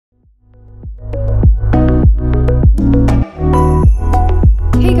Hey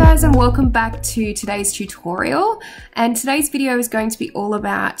guys, and welcome back to today's tutorial. And today's video is going to be all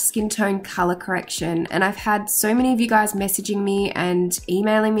about skin tone color correction. And I've had so many of you guys messaging me and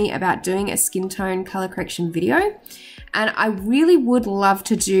emailing me about doing a skin tone color correction video. And I really would love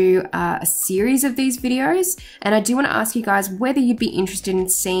to do a series of these videos. And I do want to ask you guys whether you'd be interested in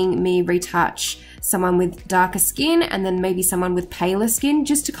seeing me retouch someone with darker skin and then maybe someone with paler skin,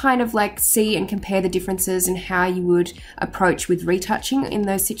 just to kind of like see and compare the differences in how you would approach with retouching in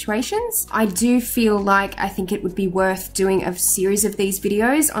those situations. I do feel like I think it would be worth doing a series of these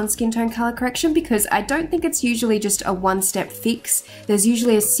videos on skin tone color correction, because I don't think it's usually just a one-step fix. There's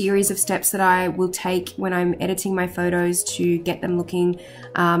usually a series of steps that I will take when I'm editing my photos to get them looking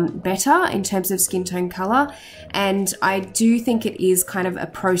better in terms of skin tone color. And I do think it is kind of a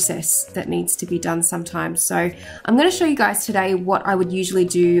process that needs to be done sometimes. So I'm going to show you guys today what I would usually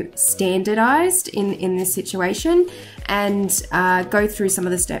do standardized in this situation, and go through some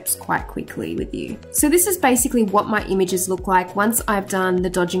of the steps quite quickly with you. So this is basically what my images look like once I've done the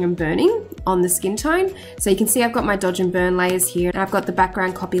dodging and burning on the skin tone. So you can see I've got my dodge and burn layers here, and I've got the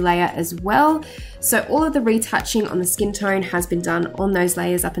background copy layer as well. So all of the retouching on the skin tone has been done on those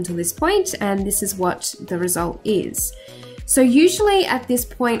layers up until this point, and this is what the result is. So usually at this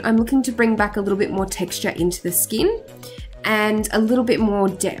point, I'm looking to bring back a little bit more texture into the skin and a little bit more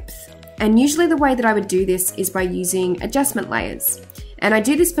depth. And usually the way that I would do this is by using adjustment layers. And I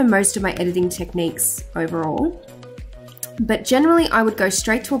do this for most of my editing techniques overall. But generally I would go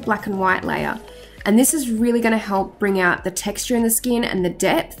straight to a black and white layer. And this is really going to help bring out the texture in the skin and the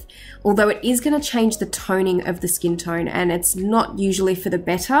depth, although it is going to change the toning of the skin tone, and it's not usually for the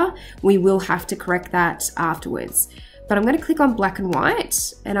better. We will have to correct that afterwards. But I'm going to click on black and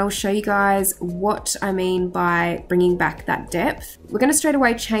white, and I'll show you guys what I mean by bringing back that depth. We're going to straight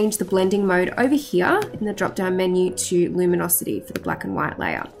away change the blending mode over here in the drop down menu to luminosity for the black and white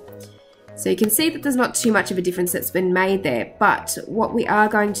layer. So you can see that there's not too much of a difference that's been made there, but what we are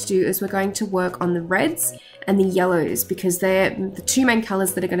going to do is we're going to work on the reds and the yellows, because they're the two main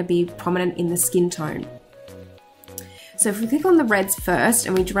colors that are going to be prominent in the skin tone. So if we click on the reds first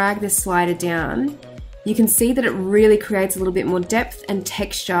and we drag this slider down, you can see that it really creates a little bit more depth and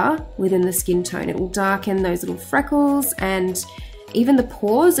texture within the skin tone. It will darken those little freckles, and even the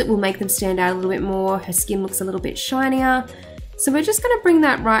pores, it will make them stand out a little bit more. Her skin looks a little bit shinier. So we're just going to bring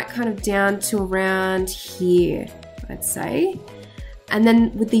that right kind of down to around here, I'd say. And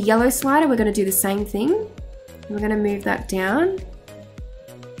then with the yellow slider, we're going to do the same thing. We're going to move that down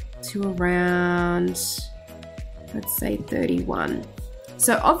to around, let's say 31.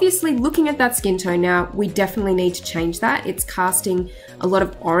 So obviously looking at that skin tone now, we definitely need to change that. It's casting a lot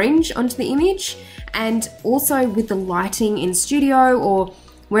of orange onto the image, and also with the lighting in studio or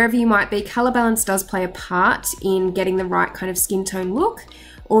wherever you might be, color balance does play a part in getting the right kind of skin tone look.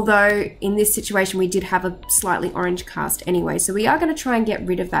 Although in this situation, we did have a slightly orange cast anyway. So we are going to try and get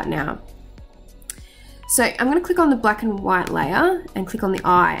rid of that now. So I'm going to click on the black and white layer and click on the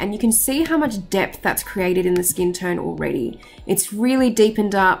eye, and you can see how much depth that's created in the skin tone already. It's really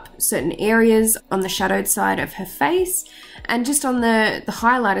deepened up certain areas on the shadowed side of her face, and just on the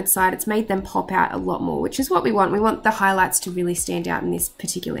highlighted side, it's made them pop out a lot more, which is what we want. We want the highlights to really stand out in this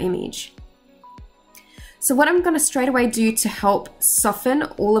particular image. So what I'm going to straight away do to help soften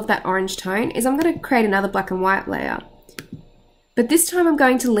all of that orange tone is I'm going to create another black and white layer. But this time I'm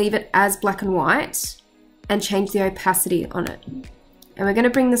going to leave it as black and white and change the opacity on it. And we're going to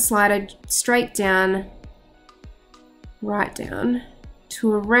bring the slider straight down, right down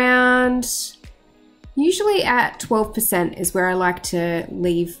to around, usually at 12% is where I like to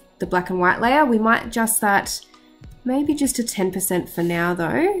leave the black and white layer. We might adjust that maybe just to 10% for now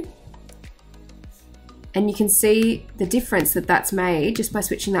though. And you can see the difference that that's made just by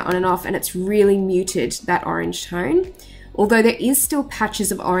switching that on and off, and it's really muted that orange tone. Although there is still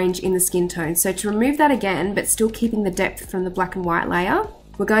patches of orange in the skin tone. So to remove that again, but still keeping the depth from the black and white layer,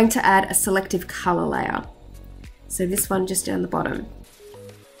 we're going to add a selective color layer. So this one just down the bottom.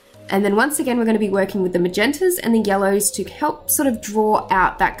 And then once again, we're going to be working with the magentas and the yellows to help sort of draw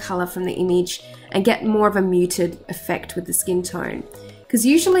out that color from the image and get more of a muted effect with the skin tone. Because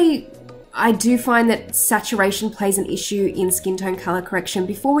usually I do find that saturation plays an issue in skin tone color correction.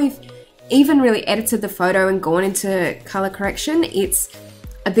 Before we've even really edited the photo and gone into color correction, it's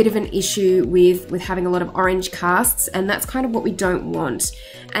a bit of an issue with having a lot of orange casts, and that's kind of what we don't want.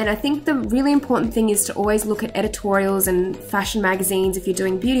 And I think the really important thing is to always look at editorials and fashion magazines if you're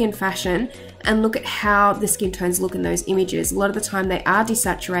doing beauty and fashion, and look at how the skin tones look in those images. A lot of the time they are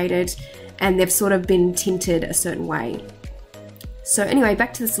desaturated and they've sort of been tinted a certain way. So anyway,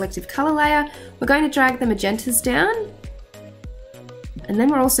 back to the selective color layer. We're going to drag the magentas down. And then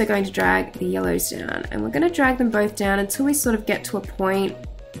we're also going to drag the yellows down. And we're going to drag them both down until we sort of get to a point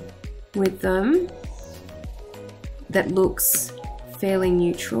with them that looks fairly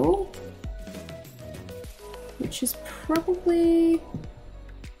neutral, which is probably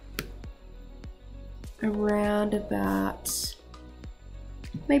around about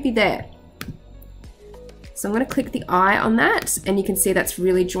maybe there. So I'm going to click the eye on that, and you can see that's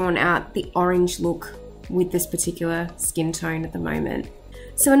really drawn out the orange look with this particular skin tone at the moment.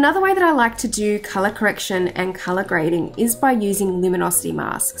 So another way that I like to do color correction and color grading is by using luminosity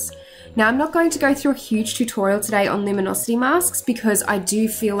masks. Now, I'm not going to go through a huge tutorial today on luminosity masks because I do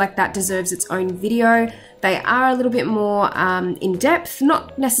feel like that deserves its own video. They are a little bit more in depth,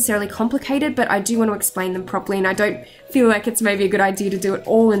 not necessarily complicated, but I do want to explain them properly, and I don't feel like it's maybe a good idea to do it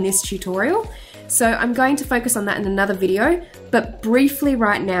all in this tutorial. So I'm going to focus on that in another video, but briefly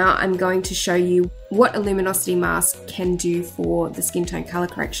right now I'm going to show you what a luminosity mask can do for the skin tone color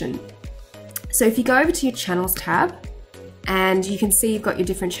correction. So if you go over to your channels tab, and you can see you've got your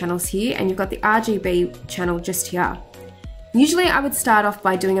different channels here, and you've got the RGB channel just here. Usually I would start off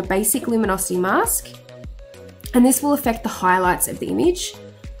by doing a basic luminosity mask, and this will affect the highlights of the image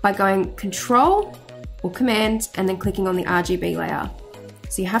by going Control or Command and then clicking on the RGB layer.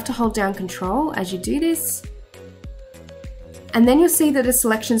 So you have to hold down Control as you do this, and then you'll see that a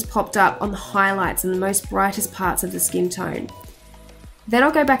selection's popped up on the highlights and the most brightest parts of the skin tone. Then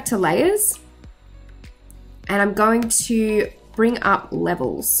I'll go back to Layers, and I'm going to bring up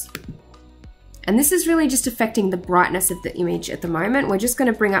Levels. And this is really just affecting the brightness of the image at the moment. We're just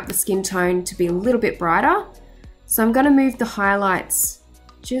going to bring up the skin tone to be a little bit brighter. So I'm going to move the highlights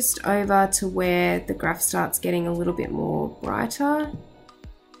just over to where the graph starts getting a little bit more brighter.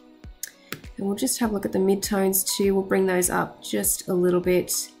 And we'll just have a look at the midtones too. We'll bring those up just a little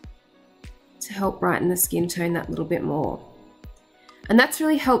bit to help brighten the skin tone that little bit more. And that's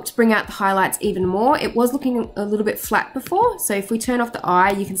really helped bring out the highlights even more. It was looking a little bit flat before, so if we turn off the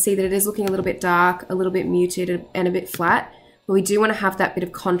eye, you can see that it is looking a little bit dark, a little bit muted, and a bit flat. But we do want to have that bit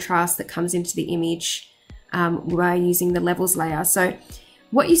of contrast that comes into the image by using the levels layer. So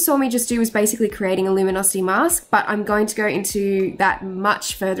what you saw me just do was basically creating a luminosity mask, but I'm going to go into that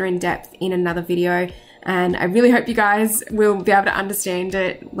much further in depth in another video. And I really hope you guys will be able to understand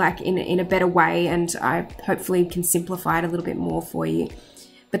it like in a better way, and I hopefully can simplify it a little bit more for you.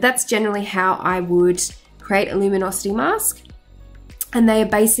 But that's generally how I would create a luminosity mask. And they are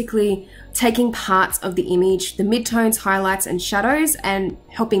basically taking parts of the image, the midtones, highlights, and shadows, and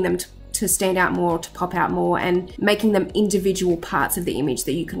helping them to stand out more, to pop out more, and making them individual parts of the image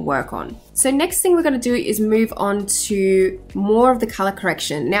that you can work on. So next thing we're going to do is move on to more of the color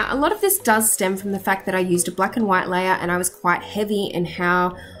correction. Now, a lot of this does stem from the fact that I used a black and white layer, and I was quite heavy in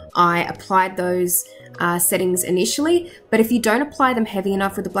how I applied those settings initially, but if you don't apply them heavy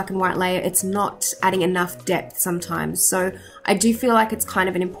enough with the black and white layer, it's not adding enough depth sometimes. So I do feel like it's kind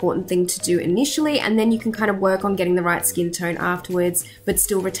of an important thing to do initially, and then you can kind of work on getting the right skin tone afterwards, but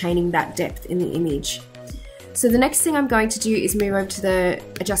still retaining that depth in the image. So the next thing I'm going to do is move over to the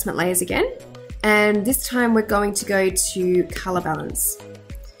adjustment layers again, and this time we're going to go to color balance.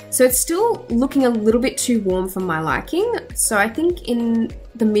 So it's still looking a little bit too warm for my liking. So I think in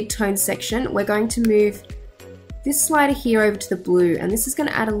the mid-tone section, we're going to move this slider here over to the blue, and this is going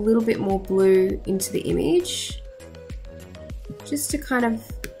to add a little bit more blue into the image, just to kind of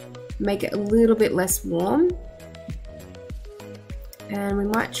make it a little bit less warm. And we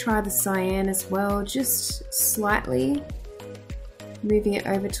might try the cyan as well, just slightly moving it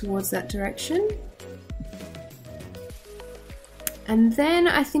over towards that direction. And then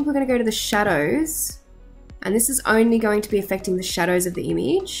I think we're going to go to the shadows, and this is only going to be affecting the shadows of the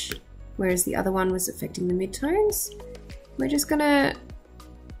image, whereas the other one was affecting the midtones. We're just going to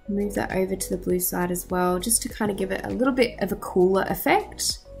move that over to the blue side as well, just to kind of give it a little bit of a cooler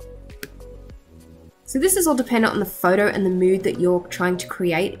effect. So this is all dependent on the photo and the mood that you're trying to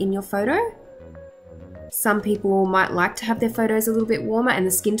create in your photo. Some people might like to have their photos a little bit warmer and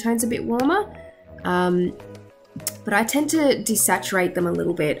the skin tones a bit warmer. But I tend to desaturate them a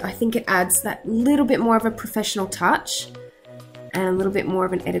little bit. I think it adds that little bit more of a professional touch and a little bit more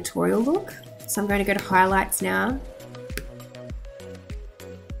of an editorial look. So I'm going to go to highlights now.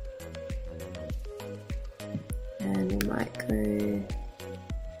 And we might go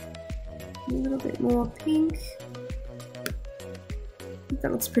a little bit more pink.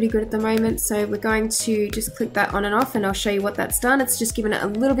 That looks pretty good at the moment, so we're going to just click that on and off, and I'll show you what that's done. It's just given it a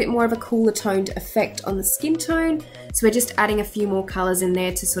little bit more of a cooler toned effect on the skin tone, so we're just adding a few more colors in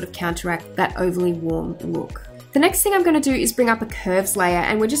there to sort of counteract that overly warm look. The next thing I'm going to do is bring up a curves layer,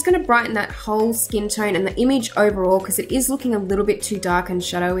 and we're just going to brighten that whole skin tone and the image overall because it is looking a little bit too dark and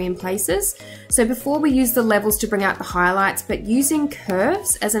shadowy in places. So before we use the levels to bring out the highlights, but using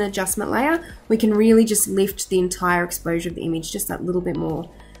curves as an adjustment layer, we can really just lift the entire exposure of the image just that little bit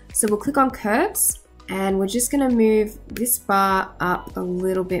more. So we'll click on curves, and we're just going to move this bar up a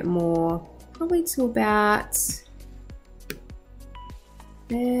little bit more, probably to about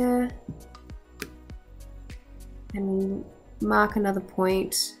there. And we'll mark another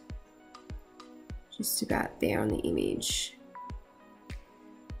point just about there on the image.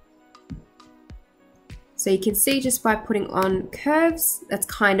 So you can see just by putting on curves, that's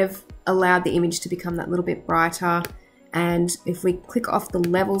kind of allowed the image to become that little bit brighter. And if we click off the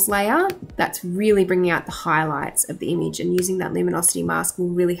levels layer, that's really bringing out the highlights of the image, and using that luminosity mask will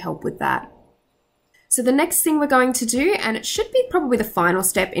really help with that. So the next thing we're going to do, and it should be probably the final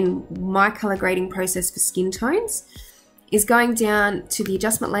step in my color grading process for skin tones, is going down to the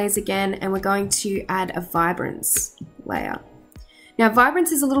adjustment layers again, and we're going to add a vibrance layer. Now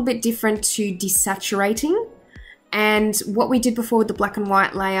vibrance is a little bit different to desaturating, and what we did before with the black and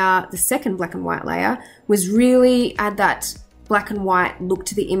white layer, the second black and white layer, was really add that black and white look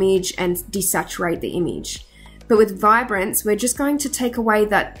to the image and desaturate the image. But with vibrance, we're just going to take away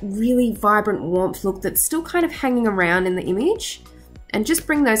that really vibrant warmth look that's still kind of hanging around in the image, and just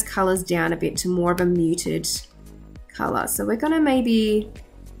bring those colors down a bit to more of a muted color. So we're gonna maybe,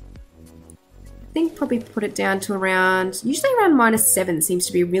 I think probably put it down to around, usually around -7 seems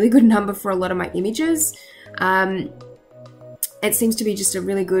to be a really good number for a lot of my images. It seems to be just a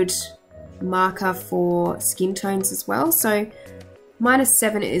really good marker for skin tones as well. So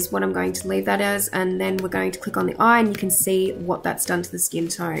 -7 is what I'm going to leave that as, and then we're going to click on the eye, and you can see what that's done to the skin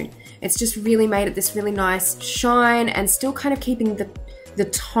tone. It's just really made it this really nice shine, and still kind of keeping the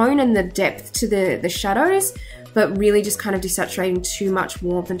tone and the depth to the shadows, but really just kind of desaturating too much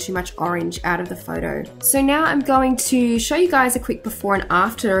warmth and too much orange out of the photo. So now I'm going to show you guys a quick before and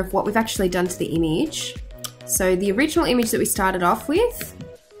after of what we've actually done to the image. So the original image that we started off with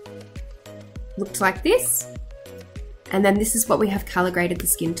looked like this. And then this is what we have color graded the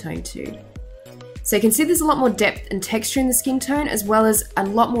skin tone to. So you can see there's a lot more depth and texture in the skin tone, as well as a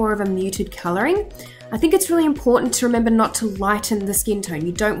lot more of a muted coloring. I think it's really important to remember not to lighten the skin tone.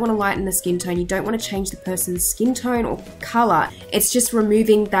 You don't want to lighten the skin tone. You don't want to change the person's skin tone or color. It's just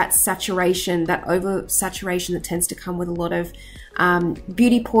removing that saturation, that over saturation that tends to come with a lot of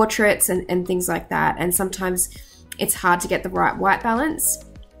beauty portraits and things like that. And sometimes it's hard to get the right white balance.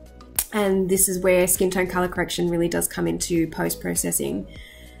 And this is where skin tone color correction really does come into post-processing.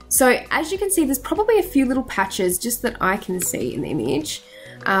 So as you can see, there's probably a few little patches just that I can see in the image,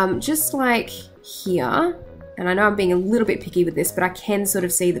 just like here. And I know I'm being a little bit picky with this, but I can sort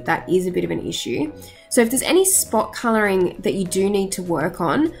of see that that is a bit of an issue. So if there's any spot coloring that you do need to work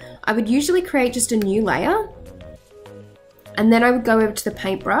on, I would usually create just a new layer. And then I would go over to the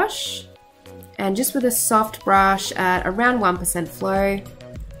paintbrush, and just with a soft brush at around 1% flow,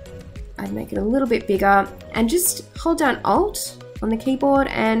 I'd make it a little bit bigger, and just hold down Alt on the keyboard,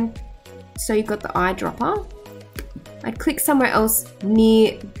 and so you've got the eyedropper. I'd click somewhere else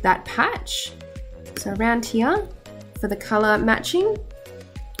near that patch, so around here for the color matching,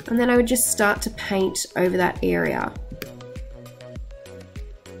 and then I would just start to paint over that area.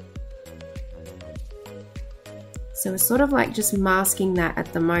 So we're sort of like just masking that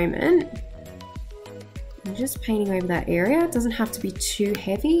at the moment. I'm just painting over that area. It doesn't have to be too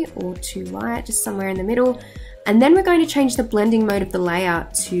heavy or too light, just somewhere in the middle. And then we're going to change the blending mode of the layer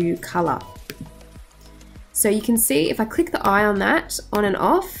to color. So you can see if I click the eye on that, on and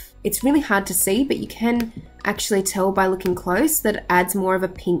off, it's really hard to see, but you can actually tell by looking close that it adds more of a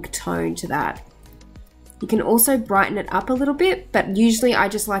pink tone to that. You can also brighten it up a little bit, but usually I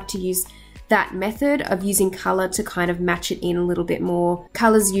just like to use that method of using color to kind of match it in a little bit more.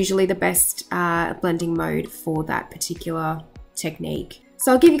 Color's usually the best blending mode for that particular technique.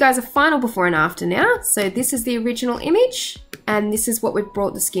 So I'll give you guys a final before and after now. So this is the original image, and this is what we've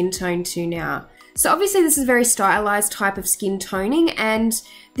brought the skin tone to now. So obviously this is a very stylized type of skin toning, and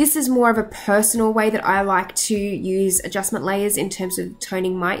this is more of a personal way that I like to use adjustment layers in terms of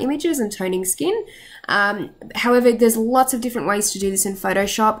toning my images and toning skin. However, there's lots of different ways to do this in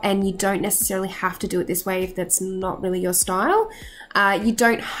Photoshop, and you don't necessarily have to do it this way if that's not really your style. You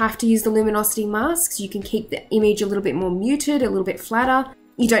don't have to use the luminosity masks. You can keep the image a little bit more muted, a little bit flatter.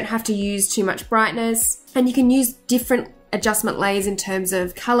 You don't have to use too much brightness, and you can use different adjustment layers in terms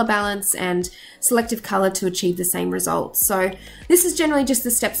of color balance and selective color to achieve the same results. So this is generally just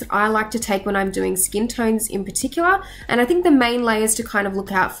the steps that I like to take when I'm doing skin tones in particular. And I think the main layers to kind of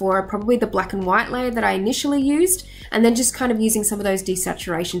look out for are probably the black and white layer that I initially used, and then just kind of using some of those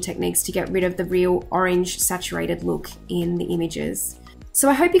desaturation techniques to get rid of the real orange saturated look in the images. So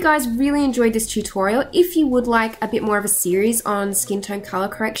I hope you guys really enjoyed this tutorial. If you would like a bit more of a series on skin tone color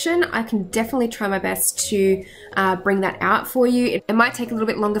correction, I can definitely try my best to bring that out for you. It might take a little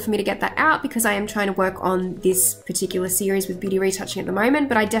bit longer for me to get that out because I am trying to work on this particular series with beauty retouching at the moment,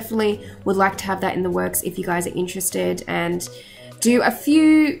 but I definitely would like to have that in the works if you guys are interested, and do a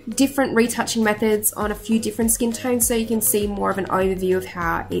few different retouching methods on a few different skin tones so you can see more of an overview of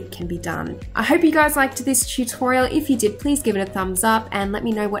how it can be done. I hope you guys liked this tutorial. If you did, please give it a thumbs up and let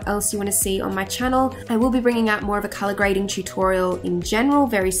me know what else you want to see on my channel. I will be bringing out more of a color grading tutorial in general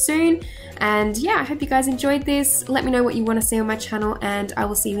very soon. And yeah, I hope you guys enjoyed this. Let me know what you want to see on my channel, and I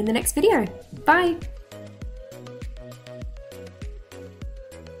will see you in the next video. Bye!